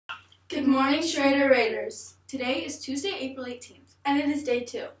Good morning, Schrader Raiders. Today is Tuesday, April 18th. And it is day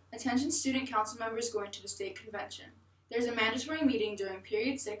 2. Attention student council members going to the state convention. There's a mandatory meeting during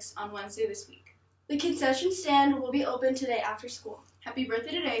period 6 on Wednesday this week. The concession stand will be open today after school. Happy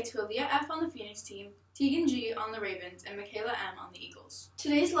birthday today to Aaliyah F. on the Phoenix team, Tegan G. on the Ravens, and Michaela M. on the Eagles.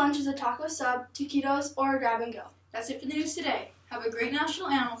 Today's lunch is a taco sub, taquitos, or a grab and go. That's it for the news today. Have a great National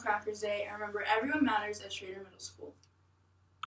Animal Crackers Day, and remember everyone matters at Schrader Middle School.